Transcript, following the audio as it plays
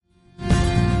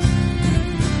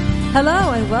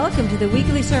Hello and welcome to the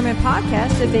weekly sermon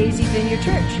podcast of AZ Vineyard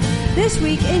Church. This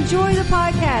week, enjoy the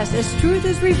podcast as truth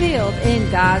is revealed in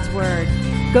God's Word.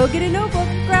 Go get a notebook,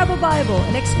 grab a Bible,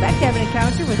 and expect to have an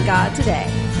encounter with God today.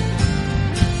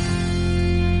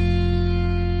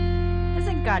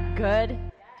 Isn't God good?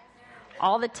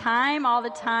 All the time, all the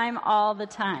time, all the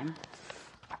time.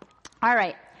 All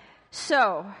right,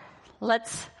 so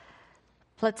let's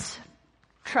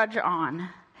trudge on.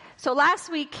 So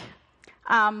last week,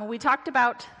 we talked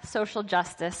about social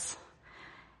justice,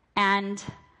 and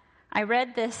I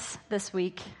read this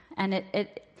week, and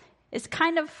it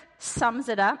kind of sums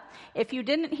it up. If you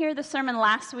didn't hear the sermon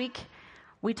last week,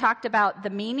 we talked about the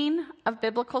meaning of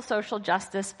biblical social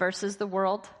justice versus the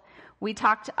world. We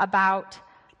talked about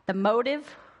the motive.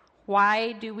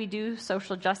 Why do we do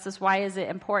social justice? Why is it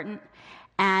important?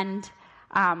 And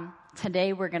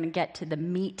today we're going to get to the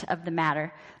meat of the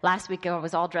matter. Last week I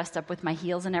was all dressed up with my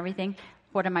heels and everything.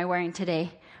 What am I wearing today?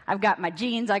 I've got my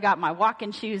jeans, I got my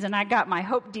walking shoes, and I got my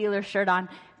Hope Dealer shirt on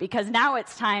because now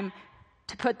it's time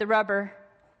to put the rubber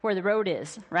where the road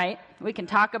is, right? We can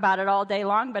talk about it all day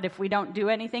long, but if we don't do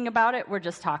anything about it, we're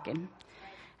just talking.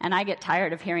 And I get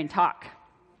tired of hearing talk.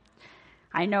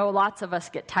 I know lots of us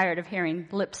get tired of hearing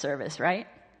lip service, right?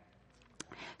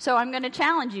 So I'm going to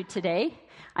challenge you today.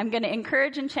 I'm going to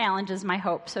encourage and challenge is my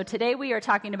hope. So today we are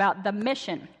talking about the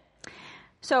mission.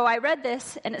 So I read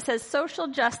this, and it says, social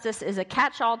justice is a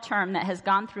catch-all term that has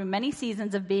gone through many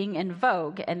seasons of being in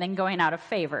vogue and then going out of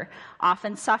favor,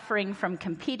 often suffering from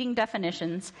competing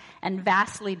definitions and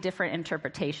vastly different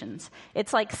interpretations.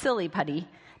 It's like silly putty,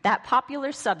 that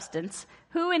popular substance.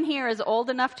 Who in here is old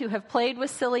enough to have played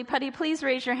with silly putty? Please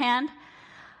raise your hand.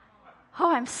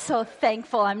 Oh, I'm so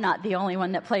thankful I'm not the only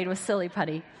one that played with silly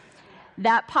putty.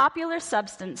 That popular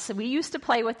substance we used to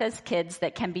play with as kids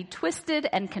that can be twisted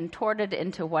and contorted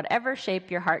into whatever shape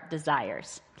your heart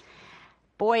desires.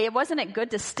 Boy, wasn't it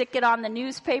good to stick it on the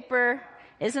newspaper?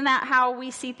 Isn't that how we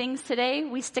see things today?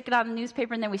 We stick it on the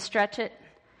newspaper and then we stretch it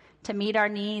to meet our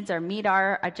needs or meet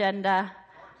our agenda.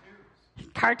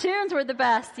 Cartoons were the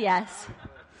best, yes.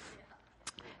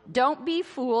 Don't be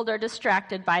fooled or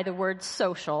distracted by the word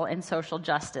social and social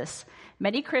justice.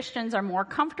 Many Christians are more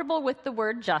comfortable with the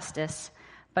word justice,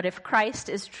 but if Christ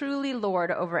is truly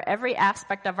Lord over every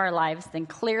aspect of our lives, then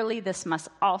clearly this must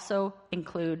also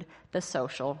include the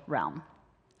social realm.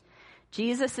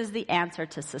 Jesus is the answer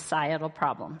to societal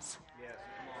problems.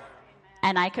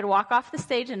 And I could walk off the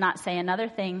stage and not say another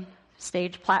thing,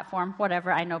 stage, platform,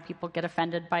 whatever. I know people get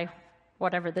offended by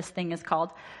whatever this thing is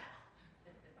called.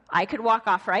 I could walk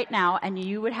off right now and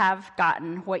you would have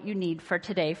gotten what you need for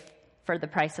today for the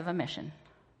price of a mission.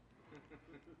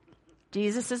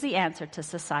 Jesus is the answer to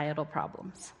societal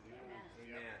problems.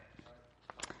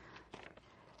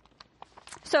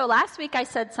 So last week I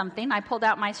said something. I pulled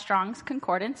out my Strong's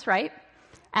Concordance, right?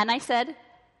 And I said,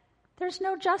 there's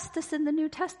no justice in the New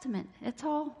Testament. It's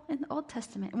all in the Old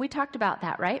Testament. And we talked about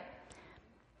that, right?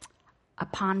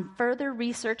 Upon further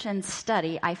research and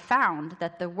study, I found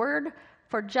that the word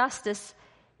for justice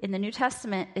in the New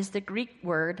Testament is the Greek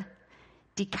word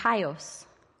dikaios.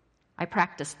 I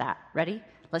practiced that. Ready?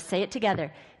 Let's say it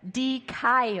together.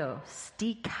 Dikaios.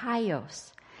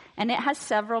 Dikaios. And it has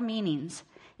several meanings,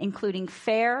 including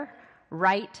fair,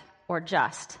 right, or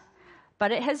just.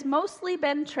 But it has mostly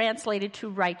been translated to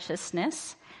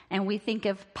righteousness, and we think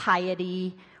of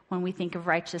piety when we think of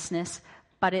righteousness,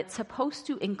 but it's supposed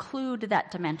to include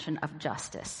that dimension of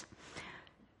justice.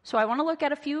 So I want to look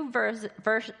at a few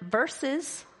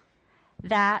verses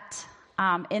that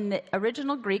in the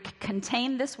original Greek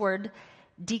contain this word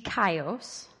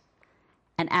dikaios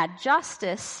and add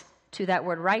justice to that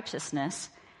word righteousness,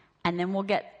 and then we'll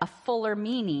get a fuller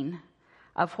meaning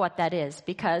of what that is,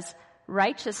 because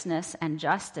righteousness and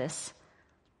justice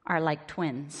are like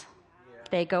twins.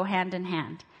 They go hand in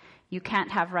hand. You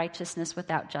can't have righteousness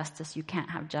without justice. You can't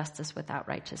have justice without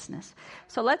righteousness.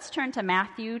 So let's turn to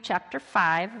Matthew chapter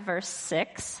 5, verse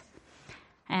 6.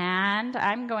 And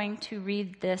I'm going to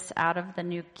read this out of the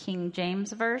New King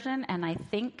James Version. And I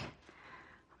think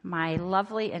my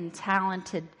lovely and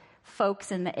talented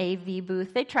folks in the AV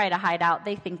booth, they try to hide out.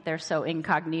 They think they're so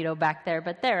incognito back there,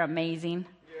 but they're amazing.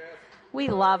 We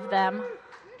love them.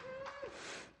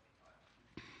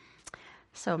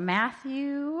 So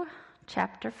Matthew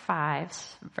chapter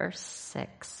 5, verse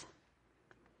 6.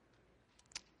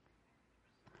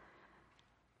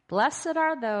 Blessed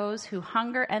are those who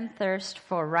hunger and thirst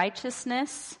for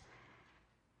righteousness,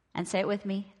 and say it with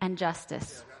me, and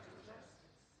justice,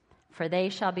 for they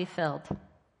shall be filled.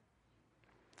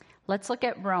 Let's look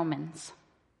at Romans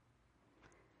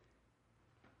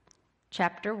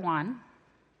chapter 1,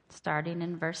 starting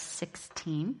in verse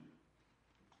 16.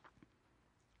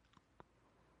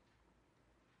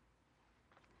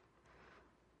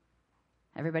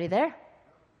 Everybody there?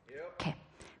 Yep. Okay.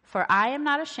 For I am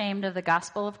not ashamed of the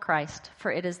gospel of Christ,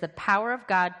 for it is the power of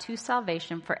God to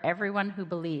salvation for everyone who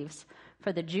believes,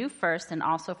 for the Jew first and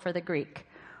also for the Greek.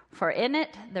 For in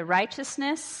it the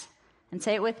righteousness, and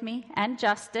say it with me, and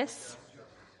justice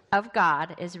of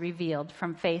God is revealed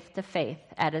from faith to faith.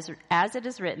 As it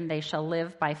is written, they shall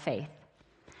live by faith.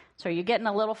 So are you getting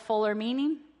a little fuller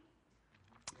meaning?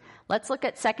 Let's look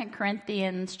at 2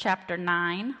 Corinthians chapter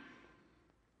 9.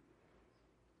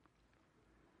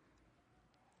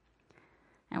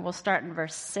 And we'll start in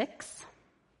verse 6.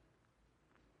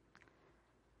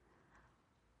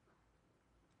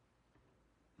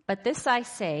 But this I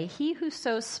say, he who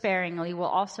sows sparingly will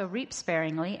also reap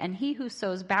sparingly, and he who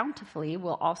sows bountifully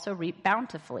will also reap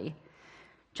bountifully.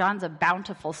 John's a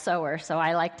bountiful sower, so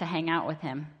I like to hang out with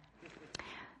him.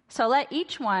 So let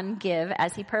each one give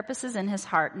as he purposes in his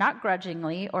heart, not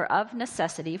grudgingly or of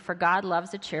necessity, for God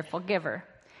loves a cheerful giver.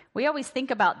 We always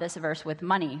think about this verse with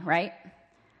money, right?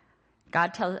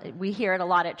 We hear it a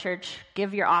lot at church,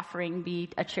 give your offering, be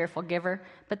a cheerful giver.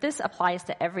 But this applies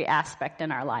to every aspect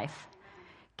in our life.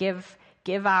 Give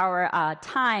our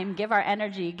time, give our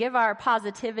energy, give our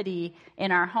positivity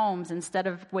in our homes instead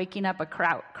of waking up a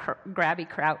grouch.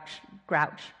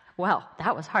 Well,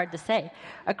 that was hard to say.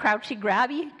 A crouchy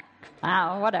grabby?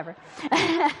 Whatever.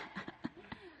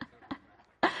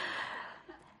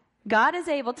 God is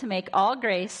able to make all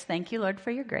grace, thank you, Lord,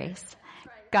 for your grace.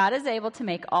 God is able to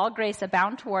make all grace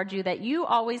abound toward you, that you,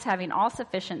 always having all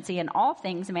sufficiency in all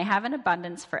things, may have an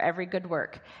abundance for every good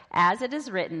work. As it is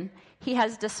written, he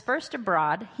has dispersed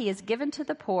abroad, he has given to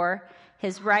the poor,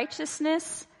 his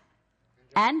righteousness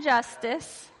and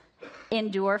justice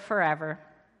endure forever.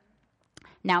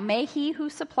 Now may he who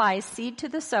supplies seed to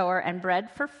the sower and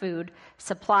bread for food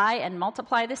supply and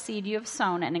multiply the seed you have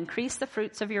sown and increase the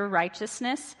fruits of your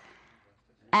righteousness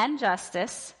and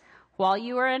justice, while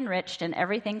you are enriched in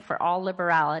everything for all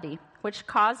liberality, which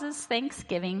causes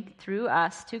thanksgiving through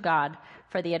us to God,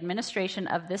 for the administration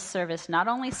of this service not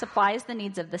only supplies the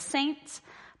needs of the saints,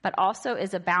 but also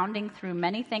is abounding through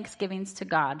many thanksgivings to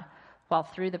God, while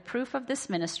through the proof of this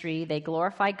ministry they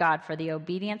glorify God for the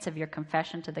obedience of your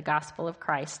confession to the gospel of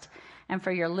Christ, and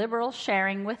for your liberal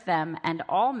sharing with them and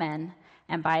all men,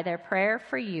 and by their prayer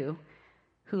for you,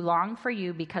 who long for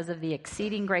you because of the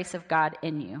exceeding grace of God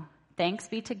in you. Thanks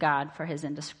be to God for his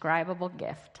indescribable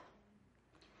gift.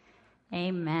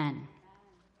 Amen.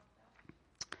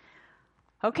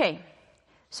 Okay,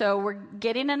 so we're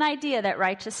getting an idea that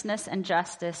righteousness and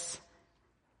justice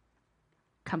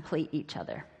complete each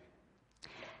other.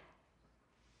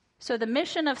 So the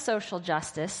mission of social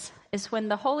justice is when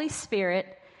the Holy Spirit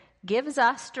gives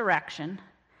us direction,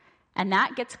 and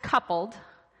that gets coupled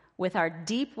with our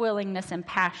deep willingness and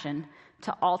passion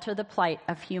to alter the plight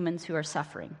of humans who are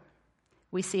suffering.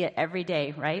 We see it every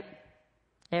day, right?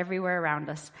 Everywhere around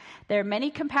us. There are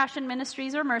many compassion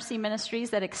ministries or mercy ministries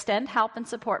that extend help and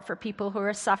support for people who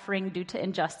are suffering due to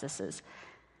injustices.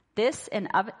 This in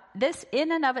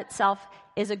and of itself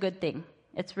is a good thing.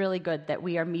 It's really good that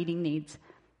we are meeting needs,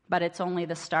 but it's only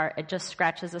the start. It just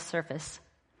scratches the surface.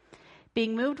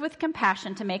 Being moved with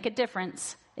compassion to make a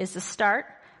difference is the start,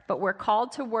 but we're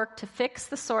called to work to fix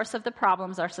the source of the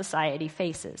problems our society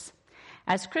faces.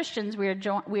 As Christians, we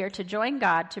are to join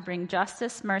God to bring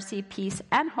justice, mercy, peace,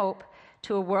 and hope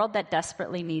to a world that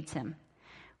desperately needs him.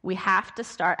 We have to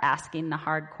start asking the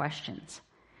hard questions.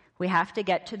 We have to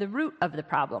get to the root of the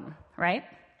problem, right?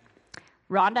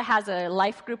 Rhonda has a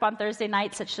life group on Thursday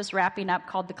nights that's just wrapping up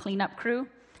called the Cleanup Crew,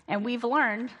 and we've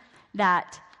learned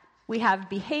that we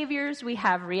have behaviors, we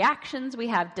have reactions, we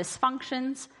have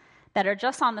dysfunctions that are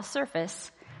just on the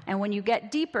surface, and when you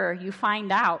get deeper, you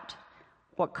find out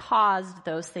what caused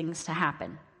those things to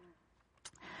happen.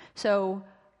 So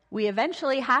we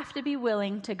eventually have to be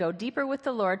willing to go deeper with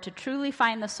the Lord to truly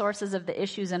find the sources of the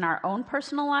issues in our own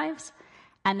personal lives,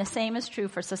 and the same is true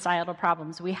for societal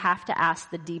problems. We have to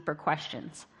ask the deeper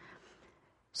questions.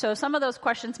 So some of those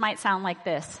questions might sound like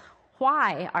this.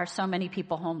 Why are so many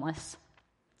people homeless?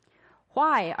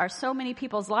 Why are so many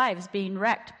people's lives being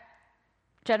wrecked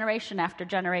generation after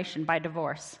generation by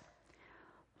divorce?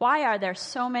 Why are there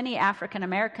so many African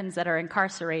Americans that are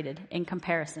incarcerated in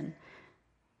comparison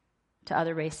to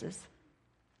other races?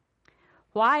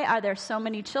 Why are there so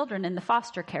many children in the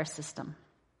foster care system?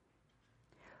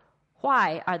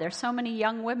 Why are there so many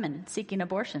young women seeking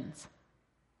abortions?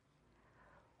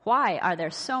 Why are there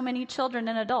so many children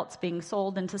and adults being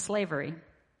sold into slavery?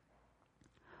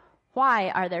 Why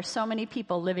are there so many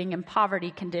people living in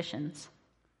poverty conditions?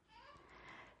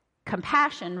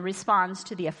 Compassion responds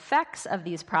to the effects of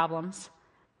these problems.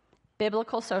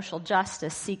 Biblical social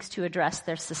justice seeks to address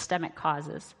their systemic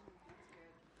causes.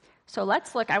 So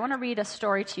let's look. I want to read a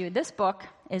story to you. This book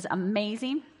is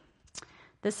amazing.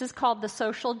 This is called The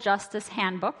Social Justice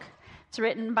Handbook. It's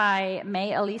written by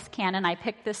May Elise Cannon. I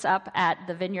picked this up at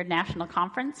the Vineyard National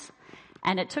Conference,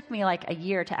 and it took me like a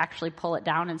year to actually pull it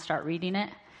down and start reading it.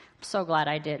 I'm so glad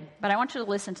I did. But I want you to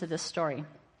listen to this story.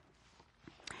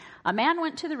 A man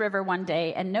went to the river one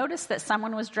day and noticed that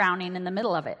someone was drowning in the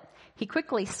middle of it. He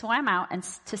quickly swam out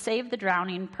to save the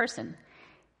drowning person.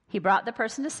 He brought the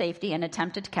person to safety and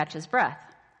attempted to catch his breath.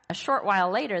 A short while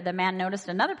later, the man noticed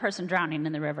another person drowning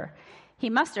in the river. He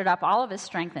mustered up all of his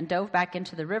strength and dove back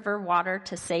into the river water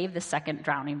to save the second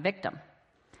drowning victim.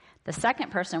 The second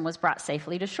person was brought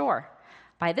safely to shore.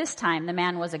 By this time, the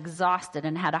man was exhausted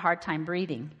and had a hard time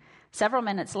breathing. Several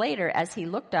minutes later, as he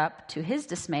looked up, to his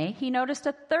dismay, he noticed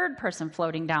a third person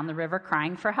floating down the river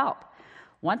crying for help.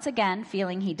 Once again,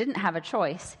 feeling he didn't have a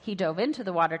choice, he dove into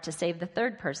the water to save the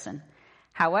third person.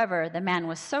 However, the man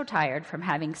was so tired from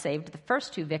having saved the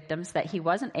first two victims that he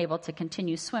wasn't able to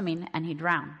continue swimming and he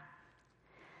drowned.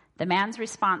 The man's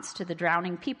response to the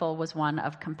drowning people was one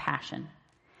of compassion.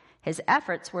 His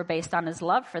efforts were based on his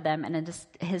love for them and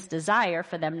his desire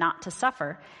for them not to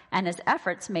suffer, and his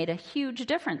efforts made a huge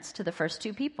difference to the first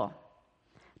two people.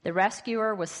 The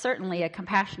rescuer was certainly a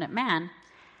compassionate man.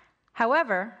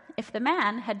 However, if the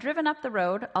man had driven up the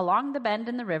road along the bend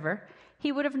in the river,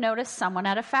 he would have noticed someone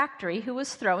at a factory who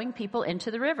was throwing people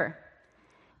into the river.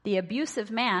 The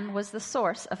abusive man was the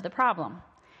source of the problem.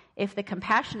 If the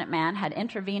compassionate man had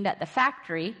intervened at the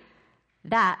factory,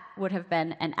 that would have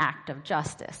been an act of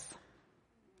justice.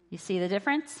 You see the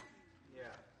difference? Yeah.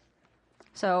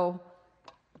 So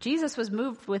Jesus was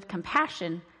moved with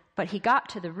compassion, but he got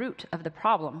to the root of the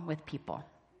problem with people.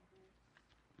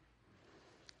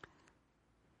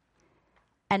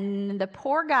 And the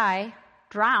poor guy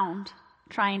drowned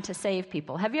trying to save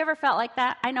people. Have you ever felt like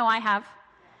that? I know I have.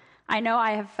 I know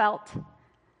I have felt,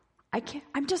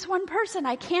 I'm just one person.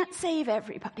 I can't save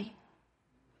everybody.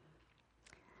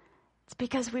 It's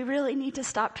because we really need to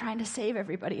stop trying to save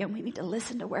everybody and we need to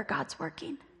listen to where God's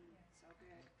working.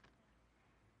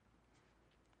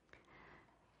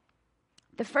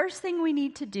 The first thing we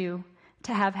need to do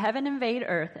to have heaven invade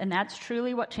earth, and that's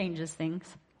truly what changes things,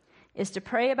 is to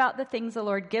pray about the things the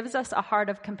Lord gives us a heart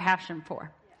of compassion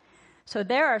for. So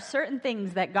there are certain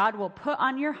things that God will put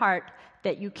on your heart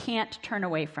that you can't turn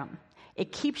away from.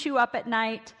 It keeps you up at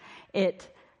night. It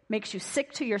makes you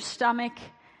sick to your stomach.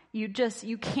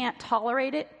 You can't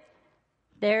tolerate it.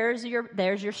 There's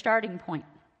your starting point.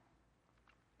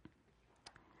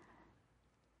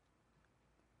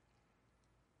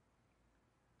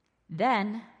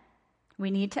 Then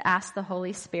we need to ask the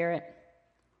Holy Spirit,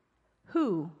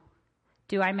 who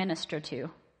do I minister to?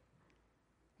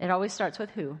 It always starts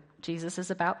with who. Jesus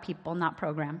is about people, not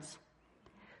programs.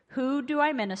 Who do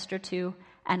I minister to,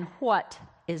 and what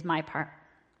is my part?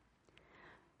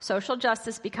 Social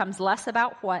justice becomes less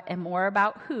about what and more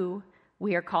about who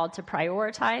we are called to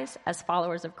prioritize as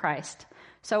followers of Christ.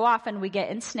 So often we get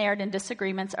ensnared in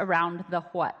disagreements around the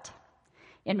what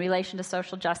in relation to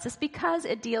social justice because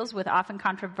it deals with often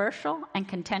controversial and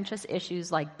contentious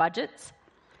issues like budgets,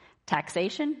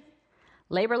 taxation,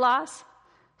 labor laws,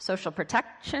 social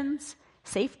protections,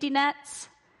 safety nets.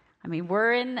 I mean,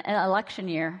 we're in an election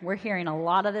year. We're hearing a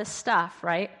lot of this stuff,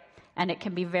 right? And it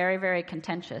can be very, very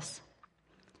contentious.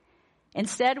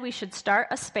 Instead, we should start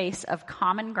a space of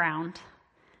common ground.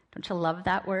 Don't you love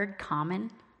that word, common?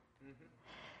 Mm-hmm.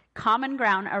 Common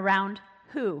ground around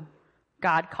who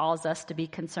God calls us to be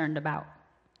concerned about.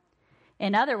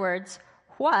 In other words,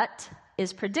 what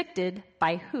is predicted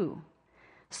by who?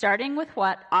 Starting with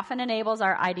what often enables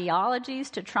our ideologies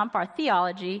to trump our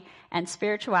theology and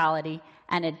spirituality,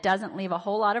 and it doesn't leave a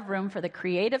whole lot of room for the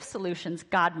creative solutions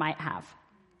God might have.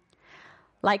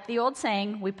 Like the old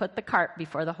saying, we put the cart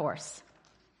before the horse.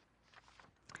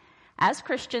 As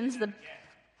Christians,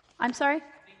 I'm sorry?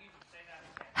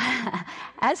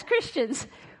 As Christians,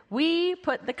 we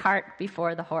put the cart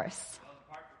before the horse.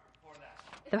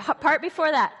 The part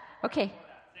before that. Okay.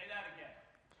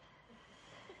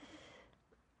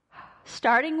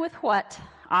 Starting with what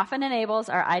often enables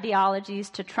our ideologies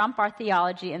to trump our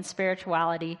theology and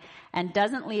spirituality and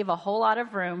doesn't leave a whole lot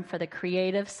of room for the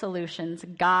creative solutions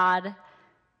God,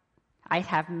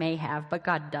 may have, but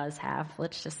God does have.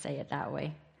 Let's just say it that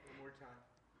way. One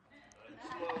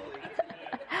more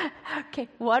time. Okay,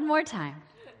 one more time.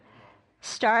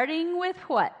 Starting with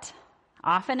what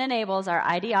often enables our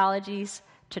ideologies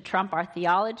to trump our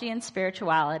theology and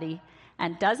spirituality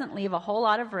and doesn't leave a whole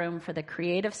lot of room for the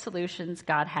creative solutions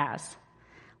God has.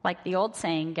 Like the old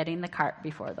saying, getting the cart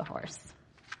before the horse.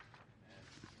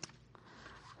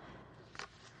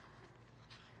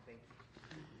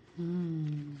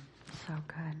 So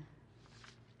good.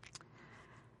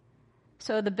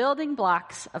 So the building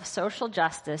blocks of social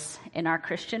justice in our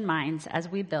Christian minds as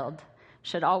we build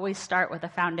should always start with a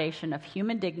foundation of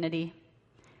human dignity,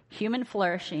 human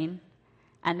flourishing,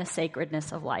 and the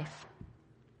sacredness of life.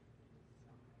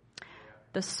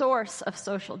 The source of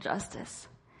social justice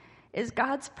is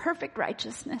God's perfect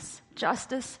righteousness,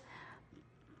 justice,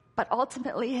 but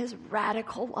ultimately his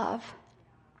radical love.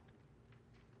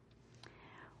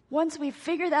 Once we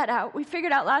figure that out, we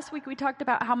figured out last week, we talked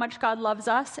about how much God loves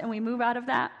us, and we move out of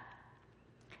that.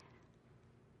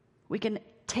 We can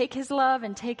take his love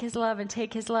and take his love and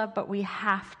take his love, but we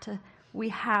have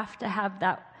to have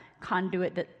that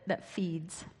conduit that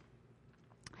feeds.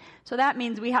 So that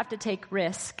means we have to take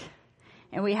risk,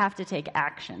 and we have to take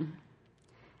action.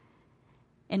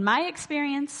 In my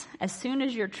experience, as soon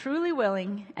as you're truly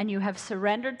willing and you have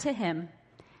surrendered to him,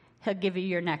 he'll give you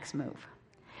your next move.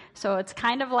 So it's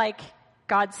kind of like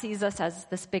God sees us as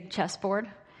this big chessboard,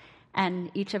 and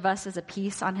each of us is a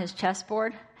piece on his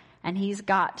chessboard, and he's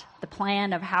got the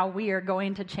plan of how we are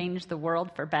going to change the world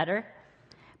for better,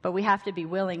 but we have to be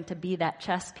willing to be that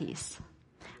chess piece.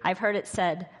 I've heard it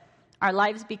said, our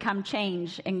lives become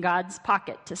change in God's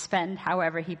pocket to spend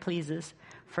however he pleases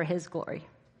for his glory.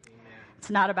 Amen. It's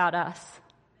not about us.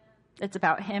 It's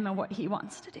about him and what he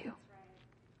wants to do.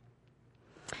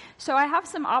 So I have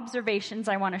some observations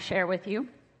I want to share with you.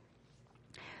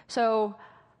 So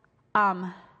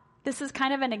this is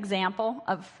kind of an example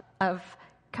of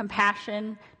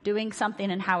compassion, doing something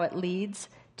and how it leads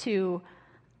to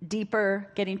deeper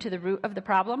getting to the root of the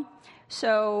problem.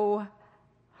 So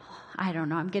I don't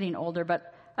know, I'm getting older,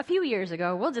 but a few years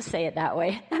ago, we'll just say it that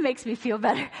way. That makes me feel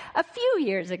better. A few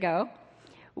years ago,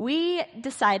 we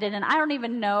decided, and I don't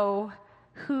even know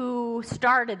who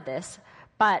started this,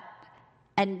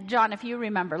 and John, if you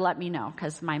remember, let me know,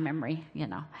 because my memory,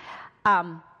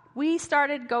 we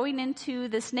started going into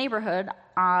this neighborhood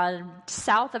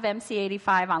south of MC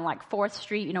 85 on like 4th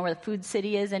Street, where the Food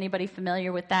City is. Anybody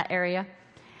familiar with that area?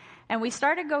 And we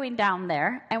started going down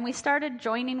there, and we started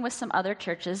joining with some other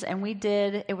churches, and we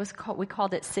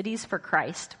called it Cities for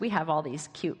Christ. We have all these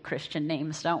cute Christian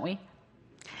names, don't we?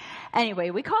 Anyway,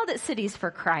 we called it Cities for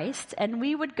Christ, and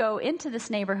we would go into this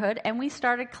neighborhood, and we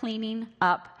started cleaning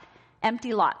up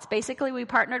empty lots. Basically, we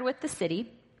partnered with the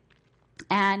city,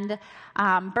 and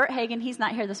Bert Hagen, he's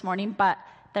not here this morning, but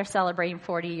they're celebrating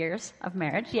 40 years of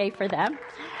marriage. Yay for them.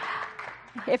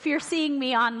 If you're seeing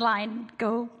me online,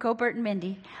 go Bert and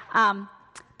Mindy.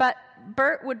 But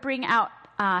Bert would bring out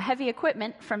heavy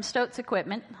equipment from Stoats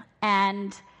Equipment,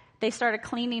 and we started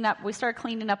cleaning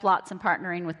up lots and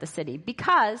partnering with the city,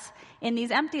 because in these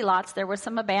empty lots there were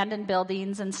some abandoned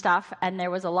buildings and stuff, and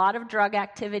there was a lot of drug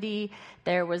activity.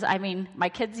 My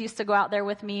kids used to go out there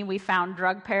with me. We found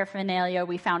drug paraphernalia.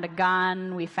 We found a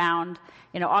gun. We found,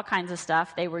 all kinds of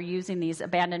stuff. They were using these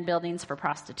abandoned buildings for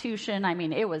prostitution.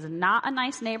 It was not a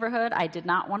nice neighborhood. I did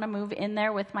not want to move in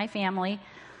there with my family.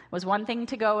 It was one thing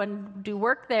to go and do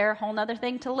work there, a whole other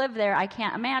thing to live there. I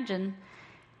can't imagine.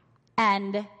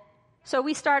 And so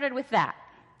we started with that.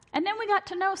 And then we got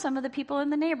to know some of the people in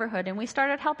the neighborhood, and we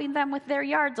started helping them with their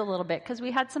yards a little bit, because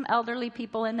we had some elderly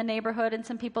people in the neighborhood and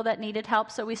some people that needed help,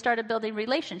 so we started building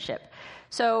relationship.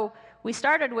 So we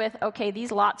started with, okay,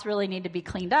 these lots really need to be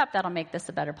cleaned up. That'll make this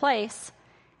a better place.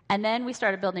 And then we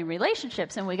started building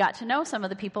relationships, and we got to know some of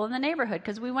the people in the neighborhood,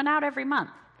 because we went out every month.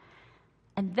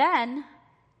 And then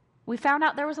we found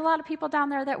out there was a lot of people down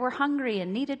there that were hungry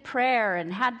and needed prayer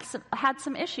and had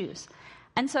some issues.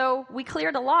 And so we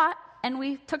cleared a lot, and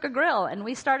we took a grill, and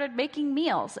we started making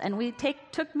meals, and we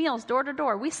took meals door to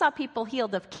door. We saw people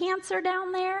healed of cancer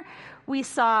down there. We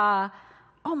saw,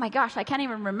 oh my gosh, I can't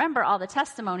even remember all the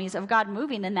testimonies of God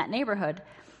moving in that neighborhood.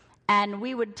 And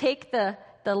we would take the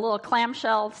little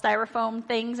clamshell styrofoam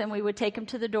things, and we would take them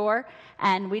to the door,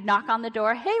 and we'd knock on the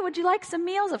door. Hey, would you like some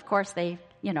meals? Of course,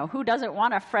 who doesn't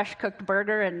want a fresh cooked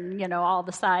burger and, all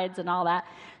the sides and all that?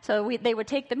 So they would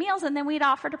take the meals, and then we'd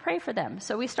offer to pray for them.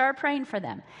 So we started praying for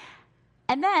them.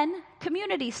 And then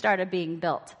community started being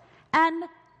built. And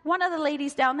one of the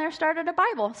ladies down there started a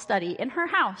Bible study in her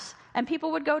house, and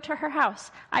people would go to her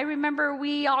house. I remember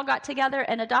we all got together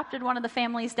and adopted one of the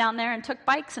families down there and took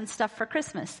bikes and stuff for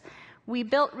Christmas. We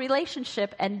built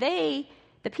relationship, and the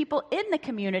people in the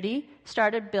community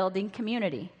started building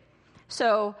community.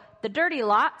 So the dirty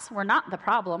lots were not the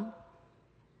problem.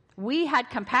 We had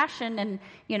compassion, and,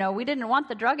 we didn't want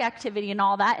the drug activity and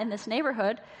all that in this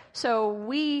neighborhood. So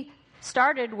we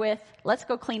started with, let's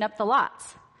go clean up the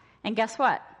lots. And guess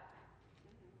what?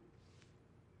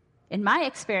 In my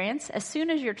experience, as soon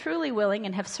as you're truly willing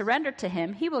and have surrendered to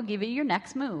him, he will give you your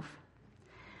next move.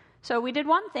 So we did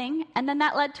one thing, and then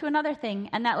that led to another thing,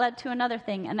 and that led to another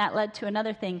thing, and that led to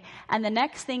another thing. And the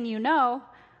next thing you know,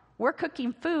 we're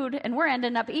cooking food, and we're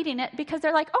ending up eating it because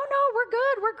they're like, oh, no, we're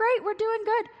good, we're great, we're doing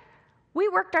good. We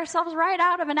worked ourselves right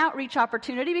out of an outreach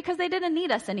opportunity because they didn't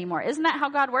need us anymore. Isn't that how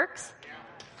God works?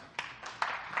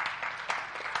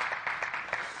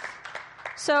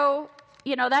 So,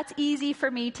 that's easy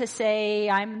for me to say.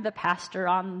 I'm the pastor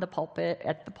on the pulpit,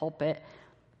 at the pulpit.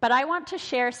 But I want to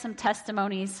share some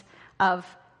testimonies of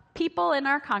people in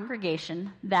our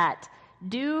congregation that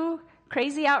do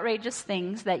crazy, outrageous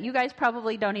things that you guys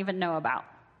probably don't even know about.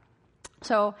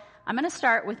 So I'm going to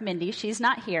start with Mindy. She's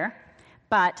not here.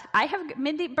 But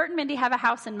Bert and Mindy have a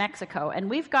house in Mexico, and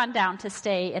we've gone down to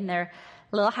stay in their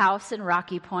little house in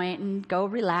Rocky Point and go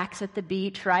relax at the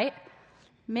beach, right?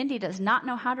 Mindy does not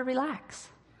know how to relax.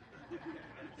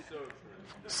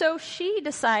 So she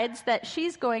decides that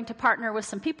she's going to partner with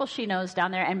some people she knows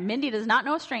down there, and Mindy does not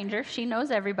know a stranger. She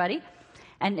knows everybody.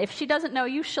 And if she doesn't know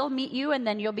you, she'll meet you, and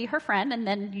then you'll be her friend, and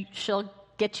then she'll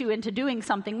get you into doing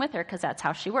something with her, because that's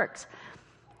how she works.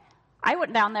 I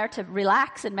went down there to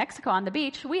relax in Mexico on the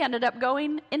beach. We ended up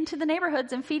going into the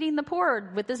neighborhoods and feeding the poor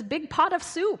with this big pot of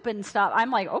soup and stuff. I'm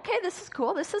like, okay, this is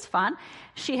cool. This is fun.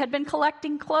 She had been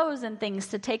collecting clothes and things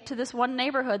to take to this one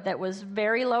neighborhood that was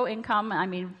very low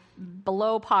income,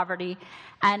 below poverty.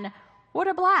 And what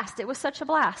a blast. It was such a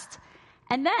blast.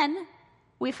 And then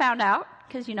we found out,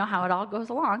 because you know how it all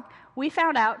goes along, we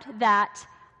found out that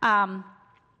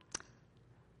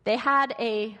they had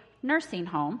a nursing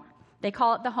home. They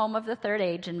call it the home of the third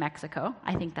age in Mexico.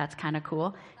 I think that's kind of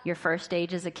cool. Your first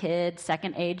age is a kid,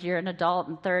 second age you're an adult,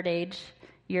 and third age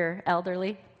you're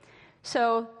elderly.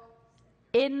 So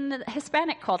in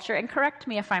Hispanic culture, and correct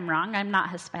me if I'm wrong, I'm not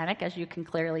Hispanic, as you can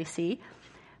clearly see,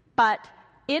 but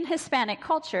in Hispanic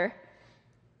culture,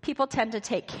 people tend to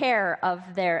take care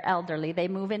of their elderly. They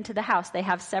move into the house. They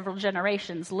have several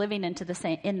generations living in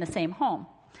the same home.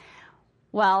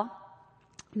 Well,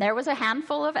 there was a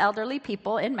handful of elderly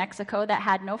people in Mexico that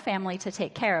had no family to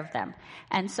take care of them.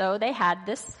 And so they had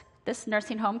this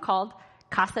nursing home called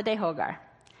Casa de Hogar.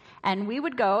 And we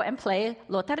would go and play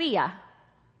loteria.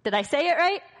 Did I say it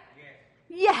right?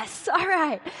 Yes, all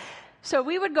right. So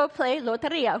we would go play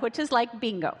loteria, which is like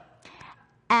bingo.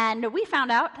 And we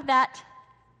found out that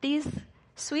these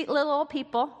sweet little old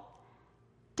people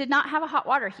did not have a hot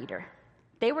water heater.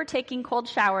 They were taking cold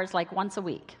showers like once a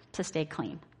week to stay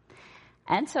clean.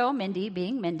 And so Mindy,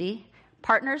 being Mindy,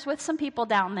 partners with some people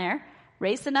down there,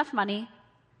 raised enough money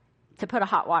to put a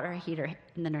hot water heater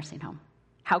in the nursing home.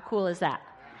 How cool is that?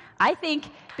 I think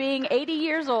being 80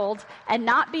 years old and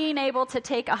not being able to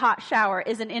take a hot shower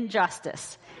is an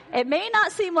injustice. It may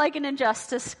not seem like an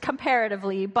injustice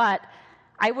comparatively, but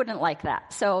I wouldn't like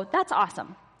that. So that's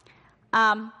awesome.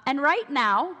 And right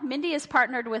now, Mindy is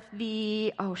partnered with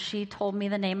she told me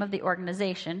the name of the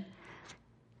organization.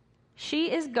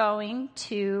 She is going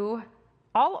to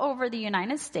all over the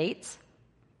United States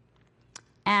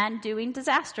and doing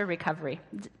disaster recovery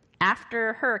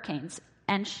after hurricanes.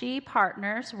 And she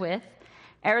partners with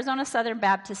Arizona Southern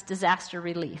Baptist Disaster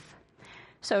Relief.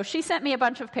 So she sent me a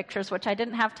bunch of pictures, which I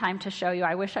didn't have time to show you.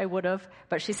 I wish I would have,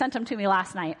 but she sent them to me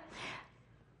last night,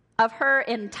 of her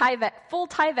in full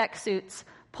Tyvek suits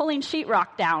pulling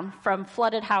sheetrock down from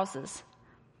flooded houses.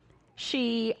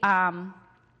 She's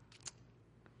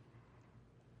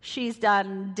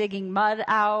done digging mud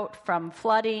out from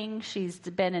flooding. She's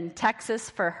been in Texas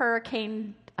for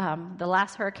hurricane, the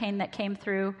last hurricane that came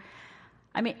through.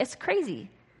 It's crazy.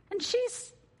 And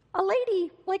she's a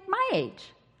lady like my age.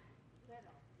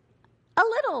 A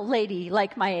little lady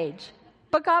like my age.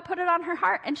 But God put it on her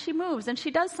heart, and she moves, and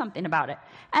she does something about it.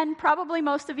 And probably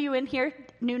most of you in here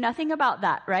knew nothing about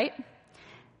that, right?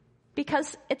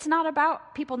 Because it's not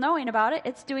about people knowing about it.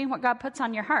 It's doing what God puts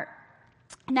on your heart.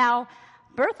 Now,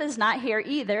 Bertha's not here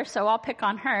either, so I'll pick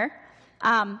on her.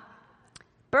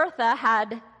 Bertha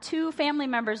had 2 family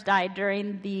members die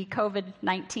during the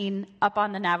COVID-19 up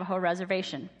on the Navajo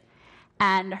reservation.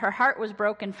 And her heart was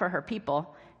broken for her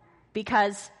people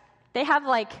because they have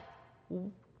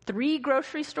 3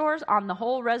 grocery stores on the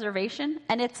whole reservation,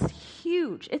 and it's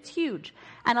huge. It's huge.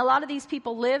 And a lot of these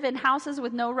people live in houses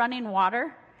with no running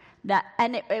water.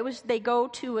 They go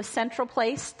to a central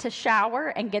place to shower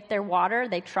and get their water.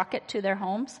 They truck it to their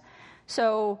homes.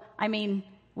 So,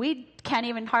 we can't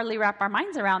even hardly wrap our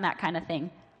minds around that kind of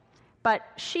thing. But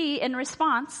she, in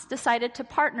response, decided to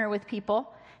partner with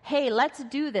people. Hey, let's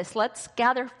do this. Let's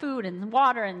gather food and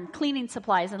water and cleaning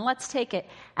supplies, and let's take it.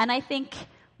 And I think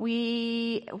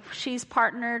she's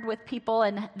partnered with people,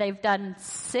 and they've done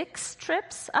 6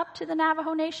 trips up to the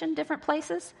Navajo Nation, different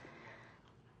places.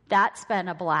 That's been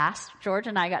a blast. George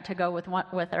and I got to go with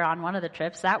her on one of the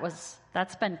trips.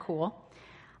 That's been cool.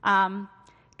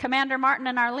 Commander Martin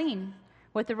and Arlene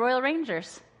with the Royal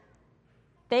Rangers.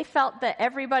 They felt that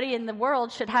everybody in the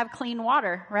world should have clean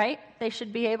water, right? They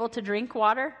should be able to drink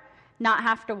water, not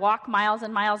have to walk miles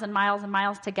and miles and miles and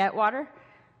miles to get water.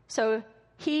 So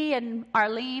he and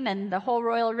Arlene and the whole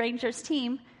Royal Rangers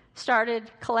team started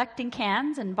collecting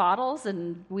cans and bottles,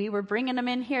 and we were bringing them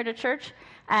in here to church.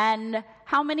 And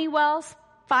how many wells?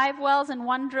 5 wells and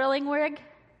 1 drilling rig?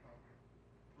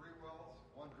 3 wells,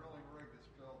 1 drilling rig that's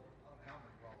filled. I don't know how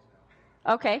many wells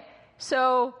now. Okay,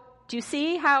 so do you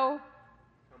see how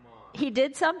he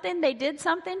did something? They did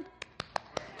something?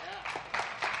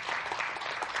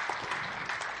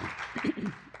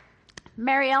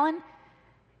 Mary Ellen,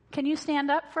 can you stand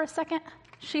up for a second?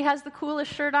 She has the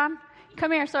coolest shirt on.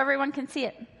 Come here so everyone can see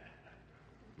it.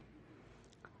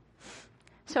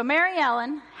 So Mary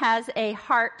Ellen has a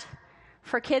heart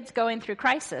for kids going through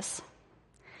crisis.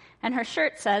 And her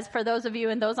shirt says, for those of you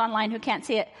and those online who can't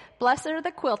see it, "Blessed are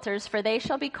the quilters, for they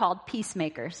shall be called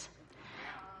peacemakers."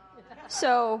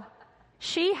 So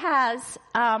she has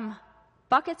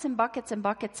buckets and buckets and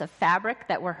buckets of fabric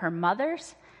that were her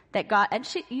mother's that got, and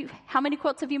how many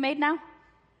quilts have you made now?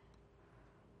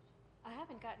 I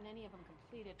haven't gotten any of them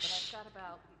completed, but I've got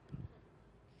about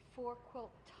 4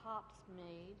 quilt tops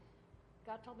made.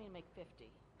 God told me to make 50,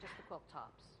 just the quilt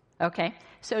tops. Okay,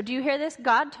 so do you hear this?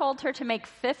 God told her to make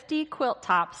 50 quilt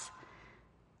tops,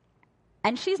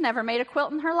 and she's never made a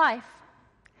quilt in her life.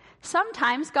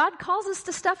 Sometimes God calls us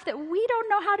to stuff that we don't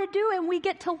know how to do, and we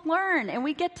get to learn, and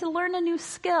we get to learn a new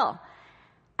skill.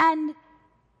 And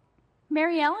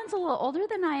Mary Ellen's a little older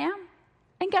than I am,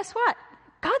 and guess what?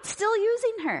 God's still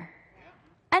using her,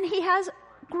 and he has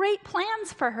great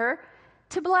plans for her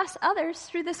to bless others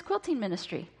through this quilting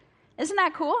ministry. Isn't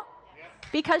that cool?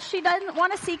 Because she doesn't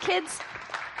want to see kids.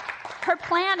 Her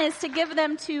plan is to give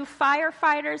them to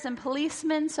firefighters and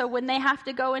policemen, so when they have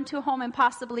to go into a home and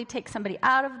possibly take somebody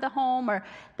out of the home, or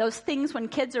those things when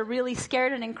kids are really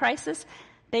scared and in crisis,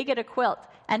 they get a quilt,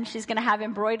 and she's going to have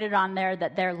embroidered on there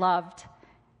that they're loved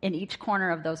in each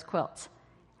corner of those quilts.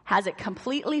 Has it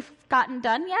completely gotten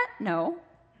done yet? No.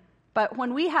 But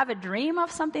when we have a dream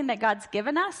of something that God's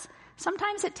given us,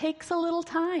 sometimes it takes a little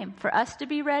time for us to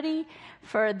be ready,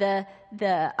 for the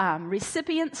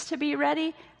recipients to be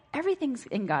ready. Everything's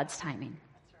in God's timing.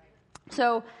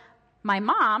 So my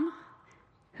mom,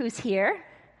 who's here,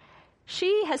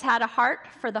 she has had a heart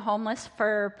for the homeless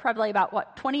for probably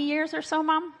about, 20 years or so,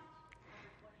 Mom?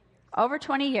 Over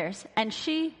 20 years. And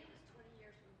she...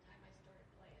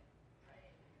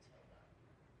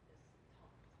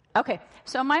 Okay,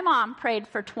 so my mom prayed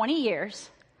for 20 years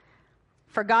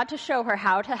for God to show her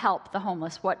how to help the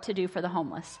homeless, what to do for the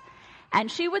homeless.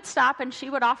 And she would stop and she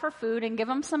would offer food and give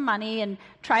them some money and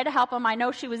try to help them. I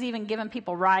know she was even giving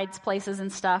people rides, places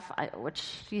and stuff,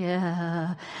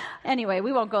 Anyway,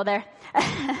 we won't go there.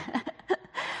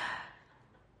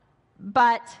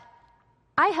 But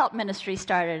iHelp Ministry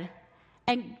started.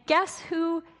 And guess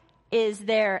who is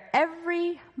there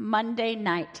every Monday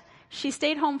night? She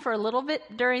stayed home for a little bit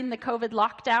during the COVID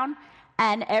lockdown,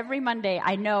 and every Monday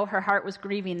I know her heart was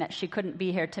grieving that she couldn't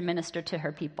be here to minister to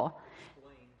her people.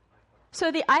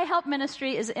 So the iHelp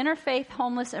Ministry is Interfaith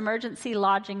Homeless Emergency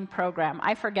Lodging Program.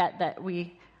 I forget that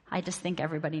I just think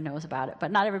everybody knows about it,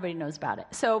 but not everybody knows about it.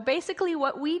 So basically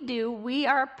what we do, we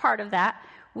are part of that.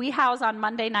 We house on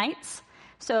Monday nights.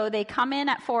 So they come in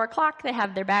at 4 o'clock, they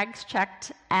have their bags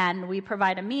checked, and we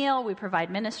provide a meal, we provide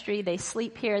ministry, they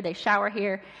sleep here, they shower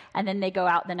here, and then they go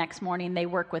out the next morning. They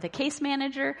work with a case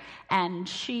manager, and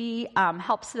she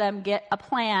helps them get a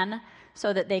plan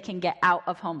so that they can get out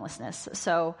of homelessness.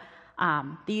 So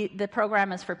the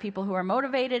program is for people who are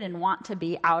motivated and want to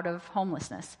be out of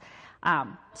homelessness.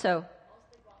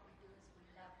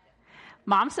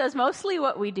 Mom says mostly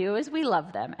what we do is we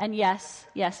love them. And yes,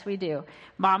 we do.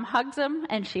 Mom hugs them,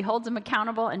 and she holds them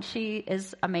accountable, and she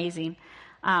is amazing.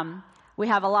 We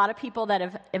have a lot of people that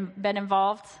have been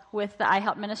involved with the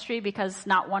iHelp Ministry because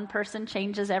not one person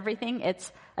changes everything.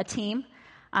 It's a team.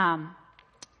 I'm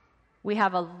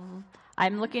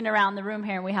looking around the room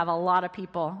here, and we have a lot of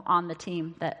people on the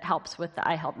team that helps with the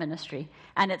iHelp Ministry,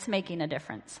 and it's making a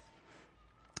difference.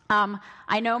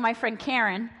 I know my friend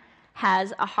Karen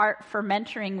has a heart for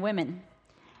mentoring women.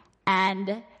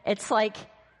 And it's like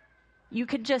you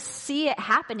could just see it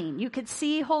happening. You could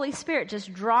see Holy Spirit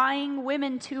just drawing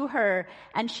women to her.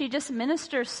 And she just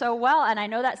ministers so well. And I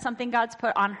know that's something God's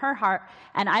put on her heart.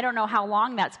 And I don't know how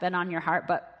long that's been on your heart,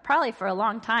 but probably for a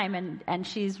long time. And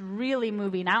she's really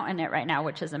moving out in it right now,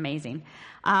 which is amazing.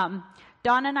 Dawn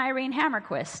and Irene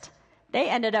Hammerquist, They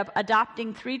ended up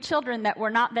adopting 3 children that were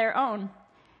not their own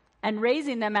and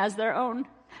raising them as their own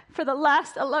for the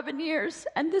last 11 years.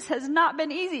 And this has not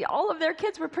been easy. All of their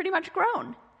kids were pretty much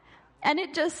grown. And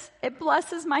it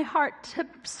blesses my heart to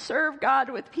serve God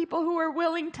with people who are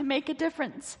willing to make a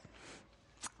difference.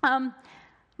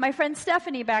 My friend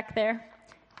Stephanie back there,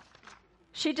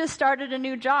 she just started a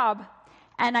new job,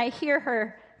 and I hear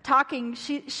her talking.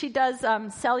 She does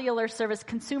cellular service,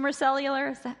 consumer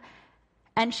cellular,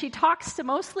 and she talks to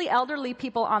mostly elderly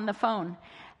people on the phone.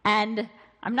 And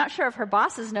I'm not sure if her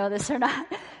bosses know this or not,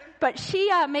 but she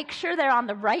makes sure they're on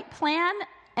the right plan,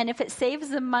 and if it saves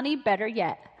them money, better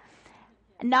yet.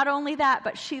 Not only that,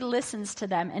 but she listens to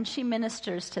them, and she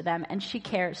ministers to them, and she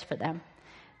cares for them,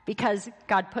 because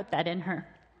God put that in her.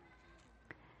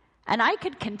 And I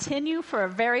could continue for a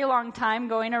very long time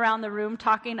going around the room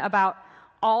talking about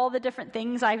all the different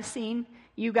things I've seen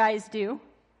you guys do.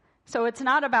 So it's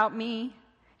not about me,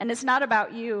 and it's not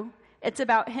about you. It's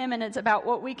about Him, and it's about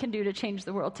what we can do to change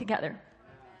the world together.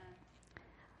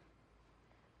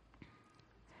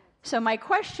 So my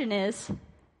question is,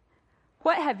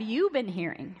 what have you been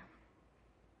hearing?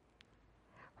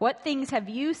 What things have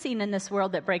you seen in this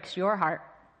world that breaks your heart?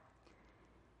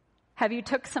 Have you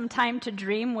took some time to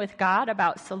dream with God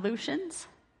about solutions?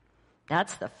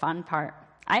 That's the fun part.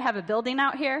 I have a building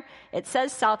out here. It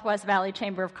says Southwest Valley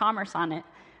Chamber of Commerce on it,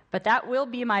 but that will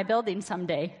be my building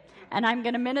someday, and I'm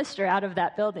going to minister out of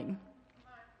that building.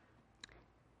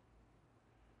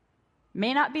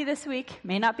 May not be this week,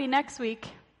 may not be next week.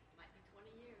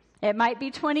 It might be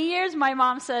 20 years, my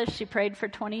mom says. She prayed for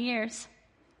 20 years.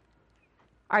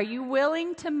 Are you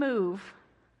willing to move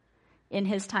in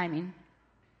His timing?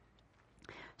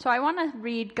 So I want to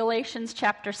read Galatians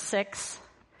chapter 6,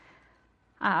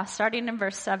 starting in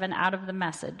verse 7 out of the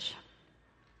Message.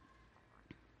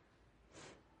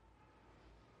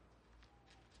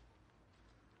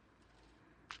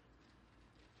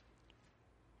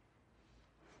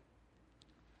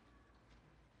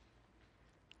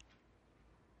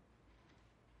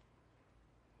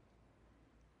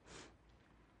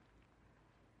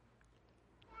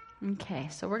 Okay,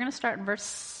 so we're going to start in verse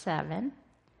 7.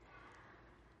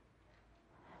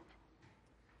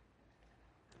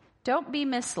 Don't be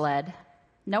misled.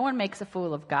 No one makes a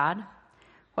fool of God.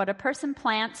 What a person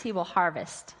plants, he will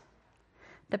harvest.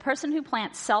 The person who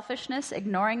plants selfishness,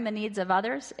 ignoring the needs of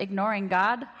others, ignoring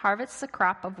God, harvests a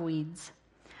crop of weeds.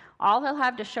 All he'll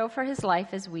have to show for his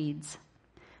life is weeds.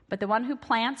 But the one who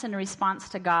plants in response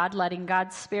to God, letting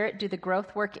God's Spirit do the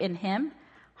growth work in him,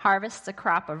 harvests a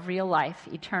crop of real life,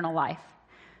 eternal life.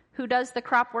 Who does the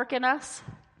crop work in us?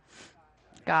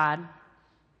 God.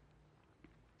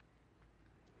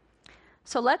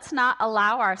 So let's not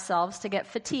allow ourselves to get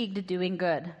fatigued doing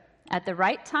good. At the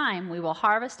right time, we will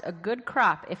harvest a good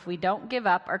crop if we don't give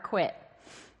up or quit.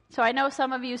 So I know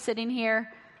some of you sitting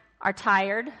here are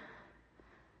tired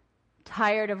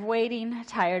of waiting,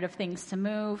 tired of things to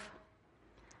move.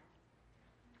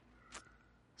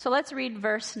 So let's read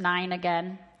verse 9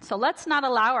 again. So let's not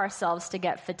allow ourselves to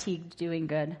get fatigued doing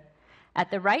good. At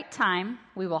the right time,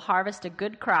 we will harvest a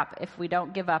good crop if we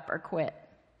don't give up or quit.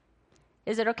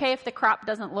 Is it okay if the crop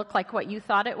doesn't look like what you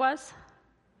thought it was?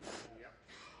 Yep.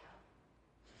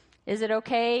 Is it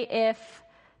okay if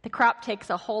the crop takes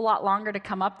a whole lot longer to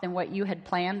come up than what you had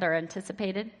planned or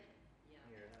anticipated?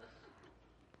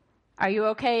 Are you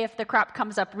okay if the crop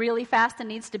comes up really fast and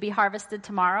needs to be harvested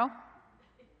tomorrow?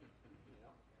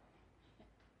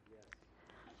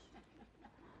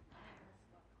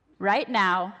 Right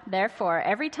now, therefore,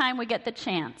 every time we get the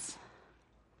chance,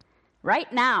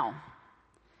 right now,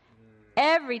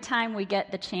 every time we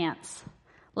get the chance,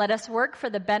 let us work for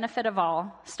the benefit of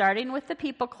all, starting with the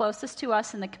people closest to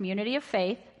us in the community of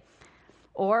faith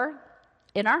or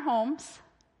in our homes,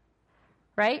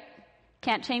 right?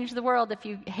 Can't change the world if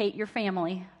you hate your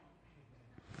family.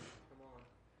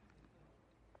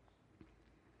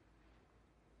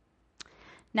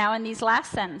 Now, in these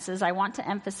last sentences, I want to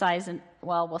emphasize,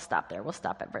 we'll stop there. We'll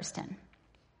stop at verse 10.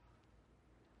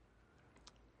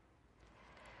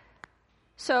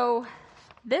 So,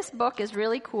 this book is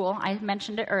really cool. I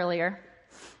mentioned it earlier.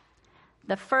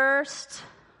 The first,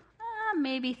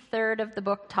 maybe third of the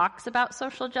book talks about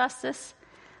social justice.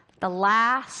 The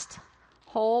last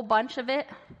whole bunch of it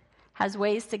has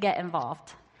ways to get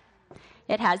involved.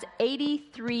 It has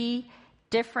 83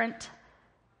 different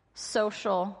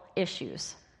social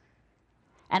issues.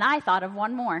 And I thought of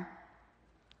one more.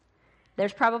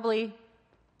 There's probably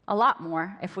a lot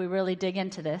more if we really dig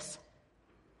into this.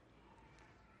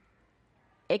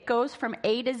 It goes from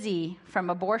A to Z, from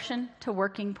abortion to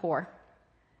working poor.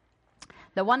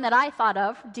 The one that I thought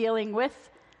of dealing with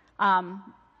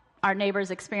our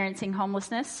neighbors experiencing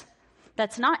homelessness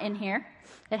that's not in here.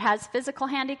 It has physical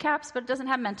handicaps, but it doesn't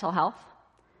have mental health.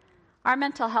 Our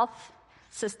mental health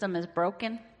system is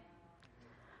broken.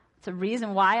 It's a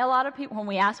reason why a lot of people, when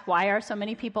we ask why are so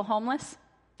many people homeless,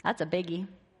 that's a biggie.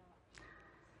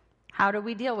 How do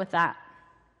we deal with that?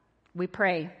 We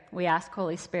pray. We ask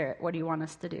Holy Spirit, what do you want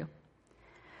us to do?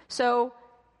 So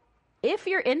if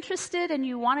you're interested and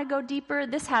you want to go deeper,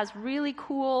 this has really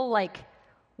cool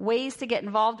ways to get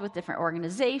involved with different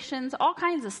organizations, all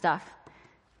kinds of stuff.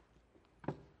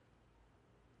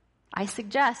 I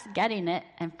suggest getting it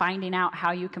and finding out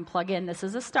how you can plug in. This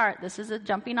is a start. This is a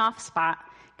jumping off spot.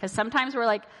 Because sometimes we're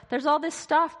like, there's all this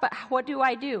stuff, but what do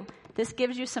I do? This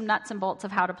gives you some nuts and bolts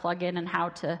of how to plug in and how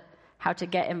to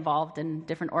get involved in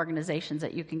different organizations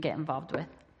that you can get involved with.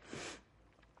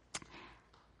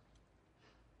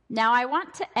 Now I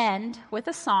want to end with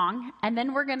a song, and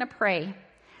then we're going to pray.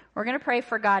 We're going to pray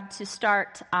for God to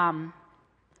start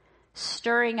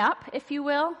stirring up, if you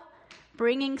will,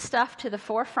 bringing stuff to the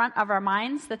forefront of our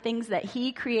minds, the things that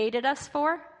He created us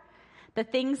for, the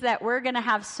things that we're going to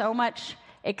have so much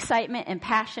excitement and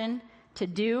passion to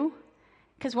do.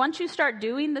 Because once you start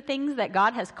doing the things that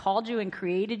God has called you and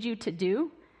created you to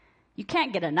do, you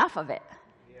can't get enough of it.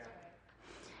 Yeah.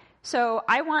 So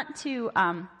I want to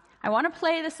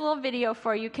play this little video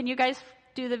for you. Can you guys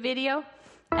do the video?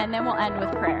 And then we'll end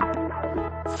with prayer.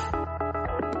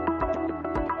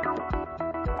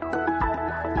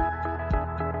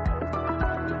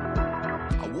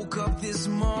 I woke up this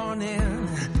morning,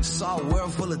 saw a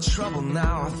world full of trouble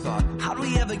now. I thought, how do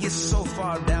we ever get so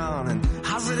far down? And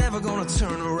how's it ever gonna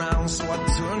turn around? So I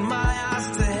turned my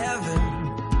eyes to heaven.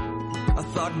 I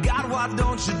thought, God, why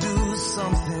don't you do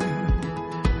something?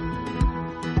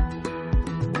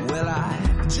 Well,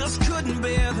 I just couldn't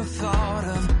bear the thought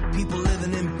of people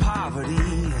living in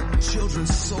poverty, children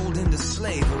sold into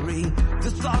slavery.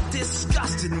 The thought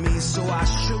disgusted me, so I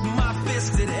shook my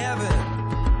fist at heaven.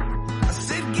 I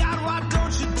said, God, why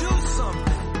don't you do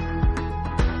something?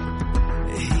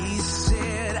 He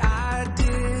said, I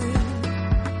did.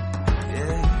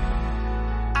 Yeah.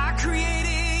 I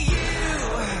created you.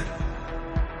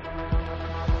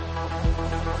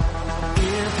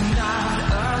 If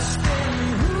not us, then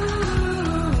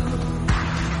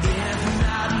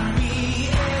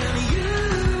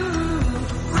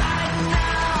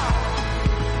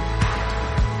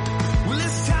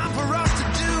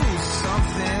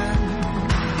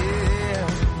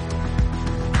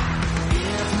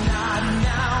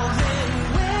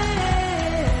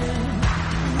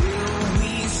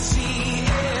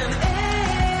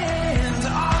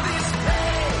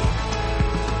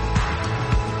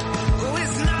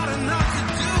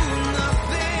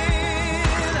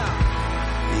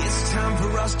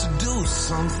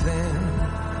something.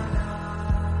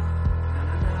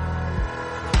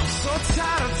 I'm so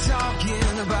tired of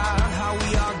talking about how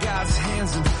we are God's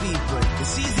hands and feet, but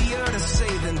it's easier to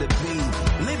say than to be.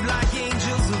 Live like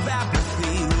angels of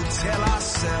apathy. We tell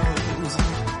ourselves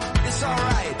it's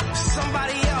alright,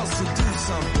 somebody else will do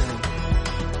something.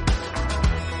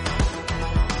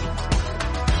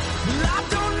 Well, I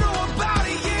don't know about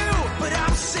you, but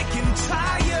I'm sick and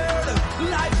tired of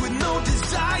life with no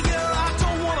desire.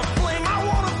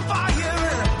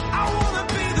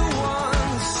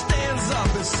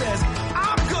 Says,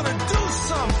 I'm gonna do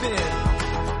something.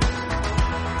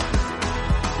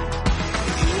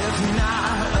 If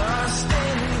not us,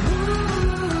 then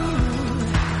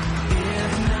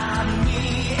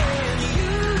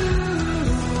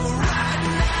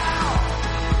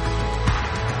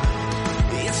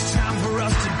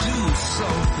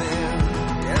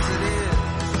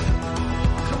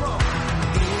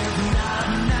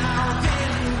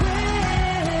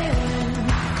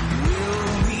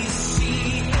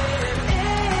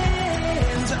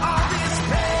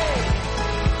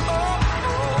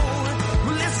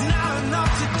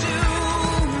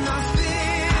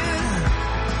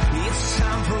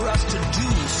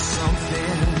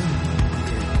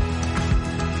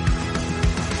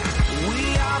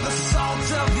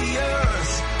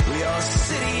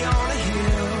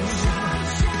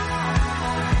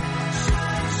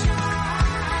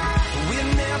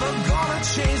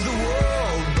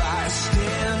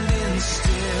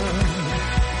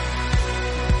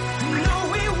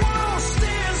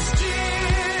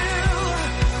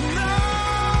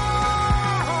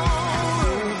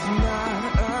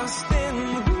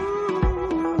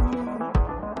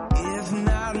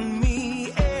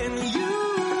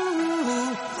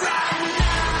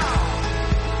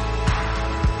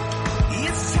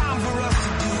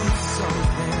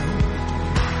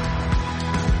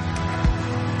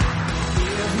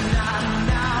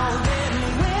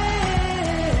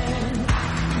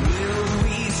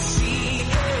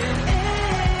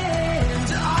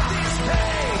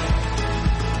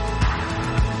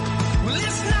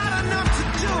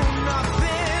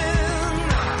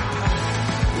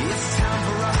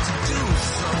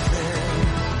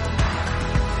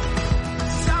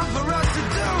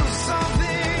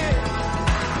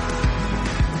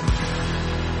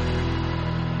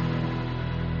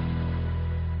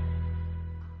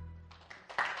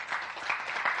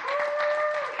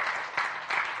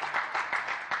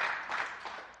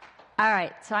All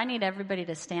right, so I need everybody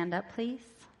to stand up, please.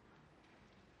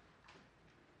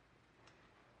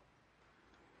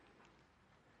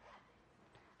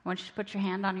 I want you to put your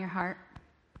hand on your heart,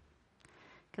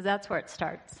 because that's where it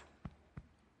starts.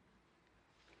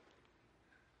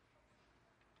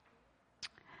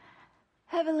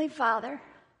 Heavenly Father,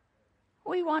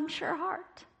 we want your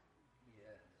heart.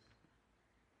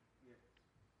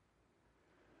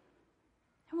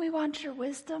 And we want your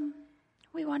wisdom.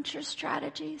 We want your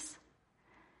strategies.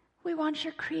 We want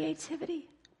your creativity.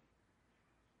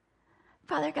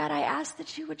 Father God, I ask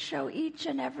that you would show each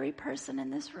and every person in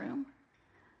this room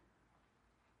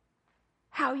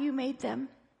how you made them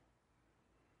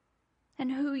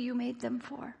and who you made them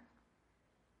for.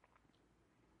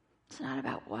 It's not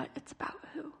about what, it's about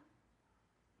who.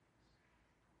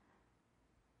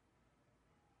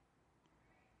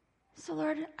 So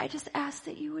Lord, I just ask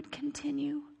that you would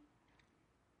continue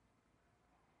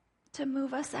to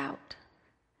move us out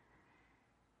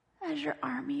as your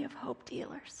army of hope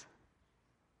dealers.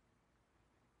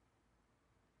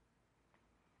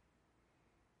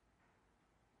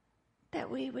 That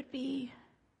we would be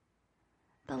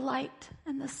the light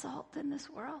and the salt in this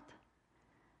world.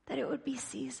 That it would be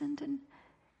seasoned and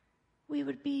we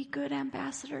would be good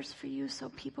ambassadors for you so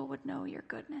people would know your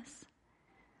goodness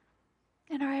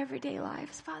in our everyday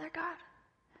lives, Father God.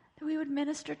 That we would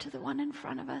minister to the one in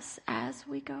front of us as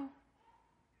we go.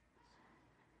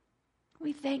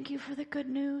 We thank you for the good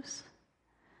news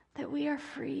that we are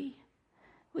free,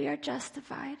 we are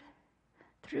justified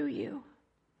through you.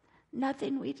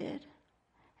 Nothing we did,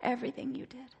 everything you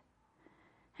did.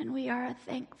 And we are a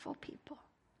thankful people.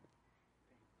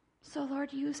 So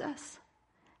Lord, use us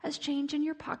as change in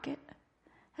your pocket,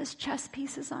 as chess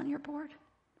pieces on your board.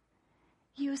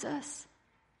 Use us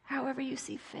however you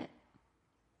see fit.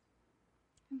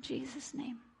 In Jesus'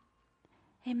 name,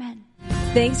 amen.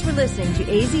 Thanks for listening to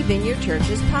AZ Vineyard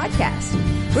Church's podcast.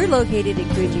 We're located in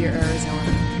Goodyear,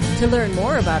 Arizona. To learn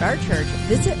more about our church,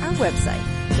 visit our website,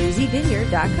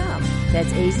 azvineyard.com.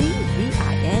 That's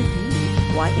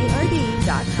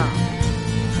azvineyard.com.